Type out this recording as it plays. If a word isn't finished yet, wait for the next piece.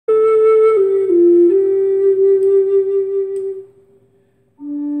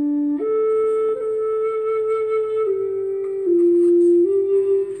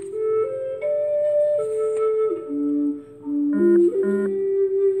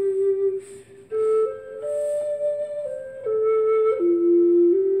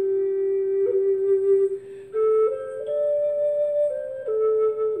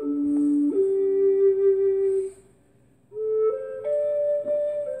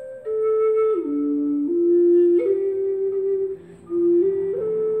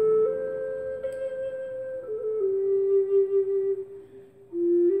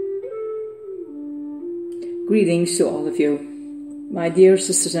Greetings to all of you, my dear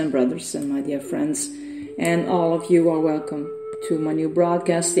sisters and brothers and my dear friends, and all of you are welcome to my new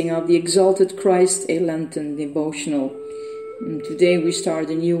broadcasting of the Exalted Christ, a Lenten devotional. And today we start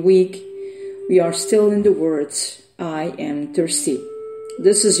a new week. We are still in the words, I am thirsty.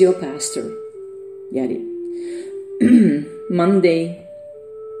 This is your pastor, Yadi. Monday,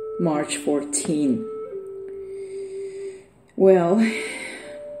 March 14. Well,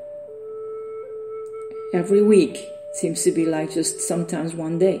 every week seems to be like just sometimes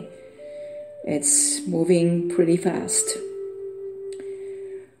one day. It's moving pretty fast.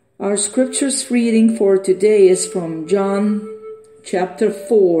 Our scriptures reading for today is from John chapter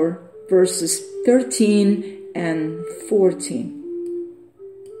 4, verses 13 and 14.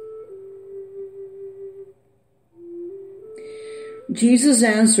 Jesus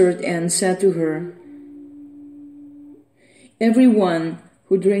answered and said to her, "Everyone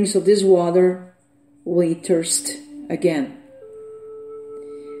who drinks of this water will thirst again.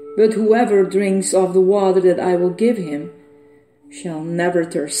 But whoever drinks of the water that I will give him shall never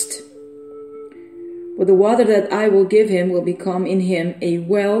thirst. For the water that I will give him will become in him a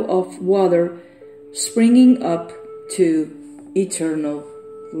well of water springing up to eternal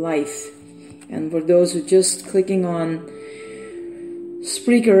life." And for those who just clicking on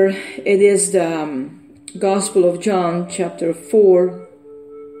Spreaker, it is the Gospel of John chapter 4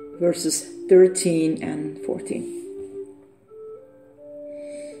 verses 13 and 14.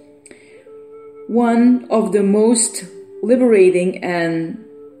 One of the most liberating and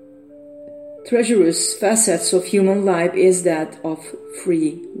treacherous facets of human life is that of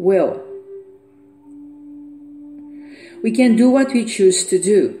free will. We can do what we choose to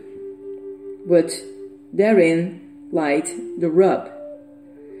do, but therein lies the rub.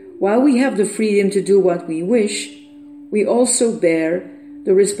 While we have the freedom to do what we wish, we also bear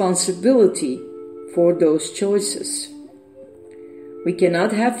the responsibility for those choices. We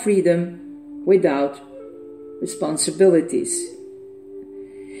cannot have freedom without responsibilities.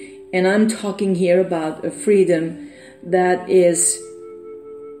 And I'm talking here about a freedom that is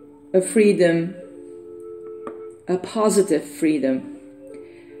a freedom, a positive freedom.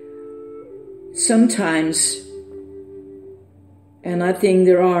 Sometimes, and I think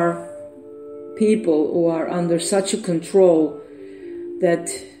there are people who are under such a control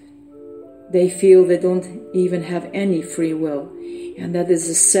that they feel they don't even have any free will. And that is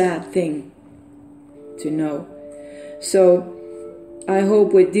a sad thing to know. So I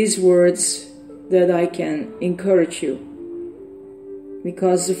hope with these words that I can encourage you.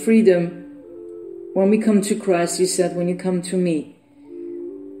 Because the freedom, when we come to Christ, He said, when you come to me,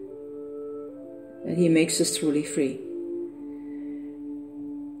 that He makes us truly free.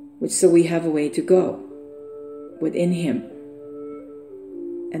 So we have a way to go within Him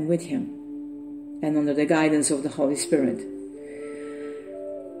and with Him and under the guidance of the Holy Spirit.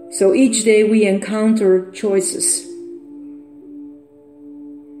 So each day we encounter choices.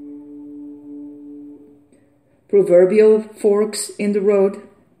 Proverbial forks in the road.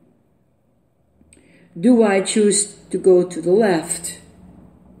 Do I choose to go to the left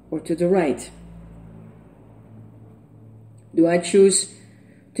or to the right? Do I choose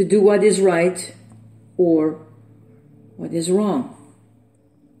to do what is right or what is wrong?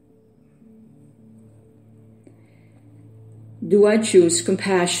 Do I choose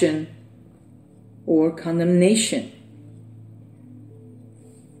compassion or condemnation?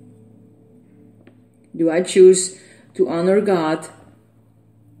 Do I choose to honor God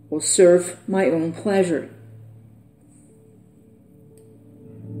or serve my own pleasure?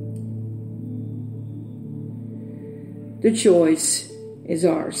 The choice is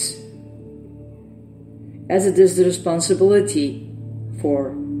ours, as it is the responsibility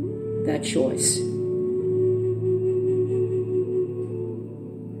for that choice.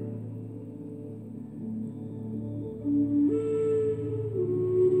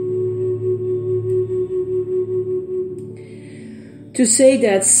 To say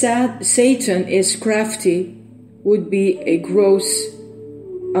that Satan is crafty would be a gross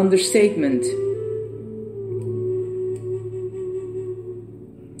understatement.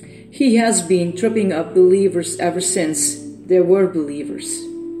 He has been tripping up believers ever since there were believers.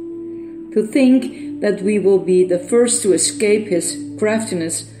 To think that we will be the first to escape his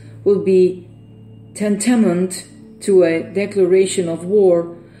craftiness will be tantamount to a declaration of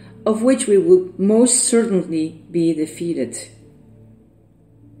war, of which we would most certainly be defeated.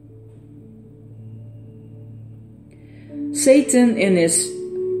 Satan, in his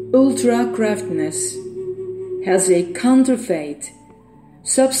ultra-craftiness, has a counterfeit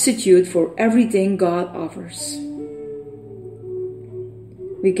substitute for everything God offers.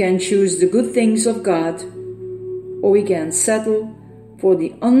 We can choose the good things of God or we can settle for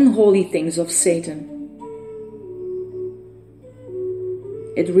the unholy things of Satan.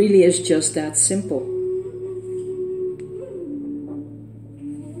 It really is just that simple.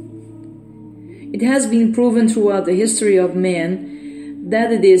 It has been proven throughout the history of man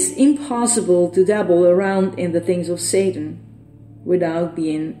that it is impossible to dabble around in the things of Satan without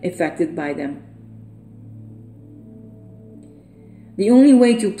being affected by them. The only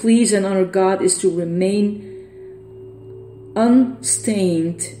way to please and honor God is to remain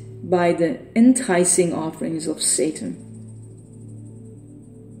unstained by the enticing offerings of Satan.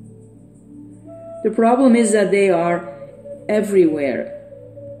 The problem is that they are everywhere,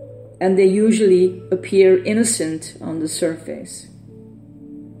 and they usually appear innocent on the surface.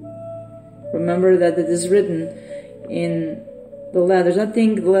 Remember that it is written in the letters, I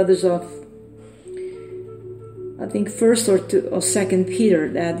think the letters of 1st or 2nd Peter,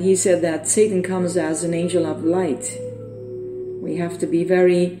 that he said that Satan comes as an angel of light. We have to be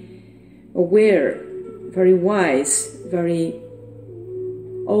very aware, very wise, very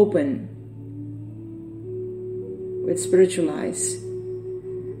open with spiritual eyes.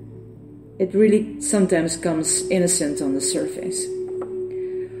 It really sometimes comes innocent on the surface.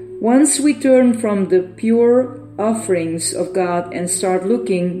 Once we turn from the pure offerings of God and start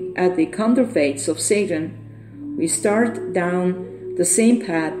looking at the counterfeits of Satan, we start down the same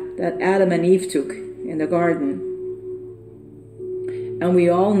path that Adam and Eve took in the garden. And we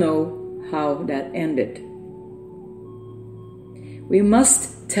all know how that ended. We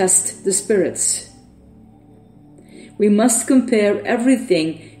must test the spirits. We must compare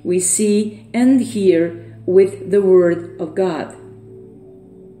everything we see and hear with the Word of God.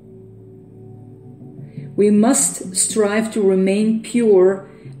 We must strive to remain pure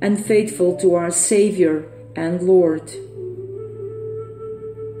and faithful to our Savior and Lord.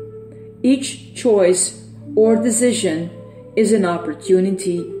 Each choice or decision is an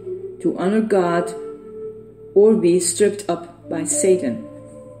opportunity to honor God or be stripped up by Satan.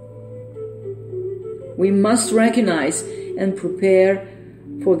 We must recognize and prepare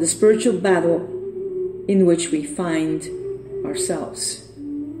for the spiritual battle in which we find ourselves.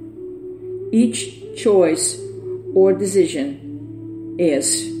 Each choice or decision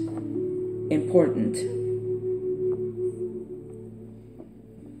is important.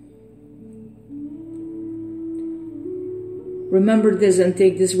 Remember this and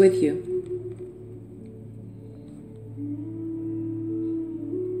take this with you.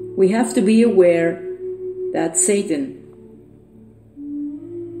 We have to be aware that Satan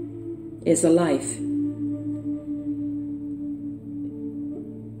is alive.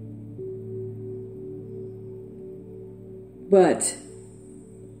 But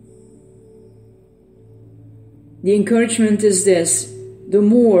the encouragement is this: the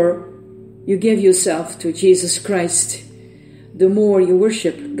more you give yourself to Jesus Christ, the more you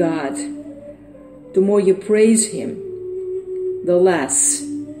worship God, the more you praise Him, the less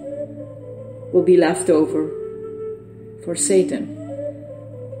will be left over for Satan.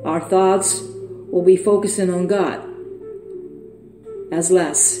 Our thoughts will be focusing on God, as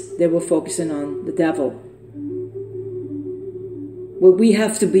less they will focusing on the devil. But we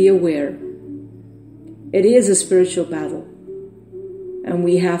have to be aware. It is a spiritual battle, and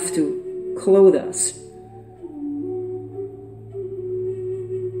we have to clothe us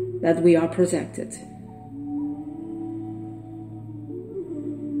that we are protected.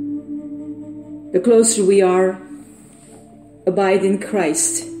 The closer we are abide in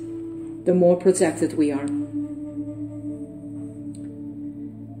Christ, the more protected we are.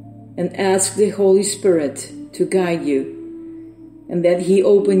 And ask the Holy Spirit to guide you, and that He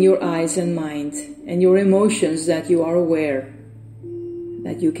open your eyes and mind and your emotions, that you are aware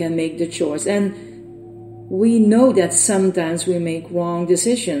that you can make the choice. And we know that sometimes we make wrong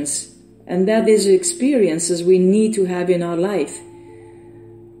decisions, and that is experiences we need to have in our life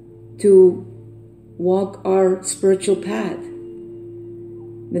to walk our spiritual path.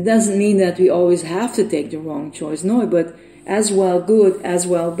 It doesn't mean that we always have to take the wrong choice, no, but as well good as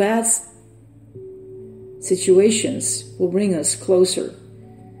well bad situations will bring us closer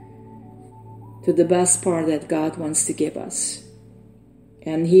to the best part that God wants to give us.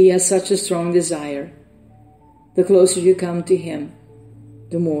 And He has such a strong desire. The closer you come to Him,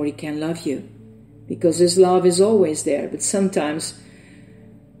 the more He can love you, because His love is always there. But sometimes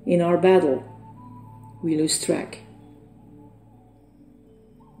in our battle, we lose track.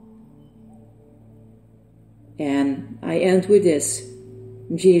 And I end with this: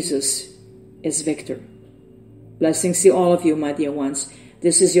 Jesus is victor. Blessings to all of you, my dear ones.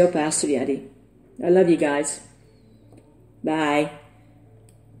 This is your Pastor Yeti. I love you guys. Bye.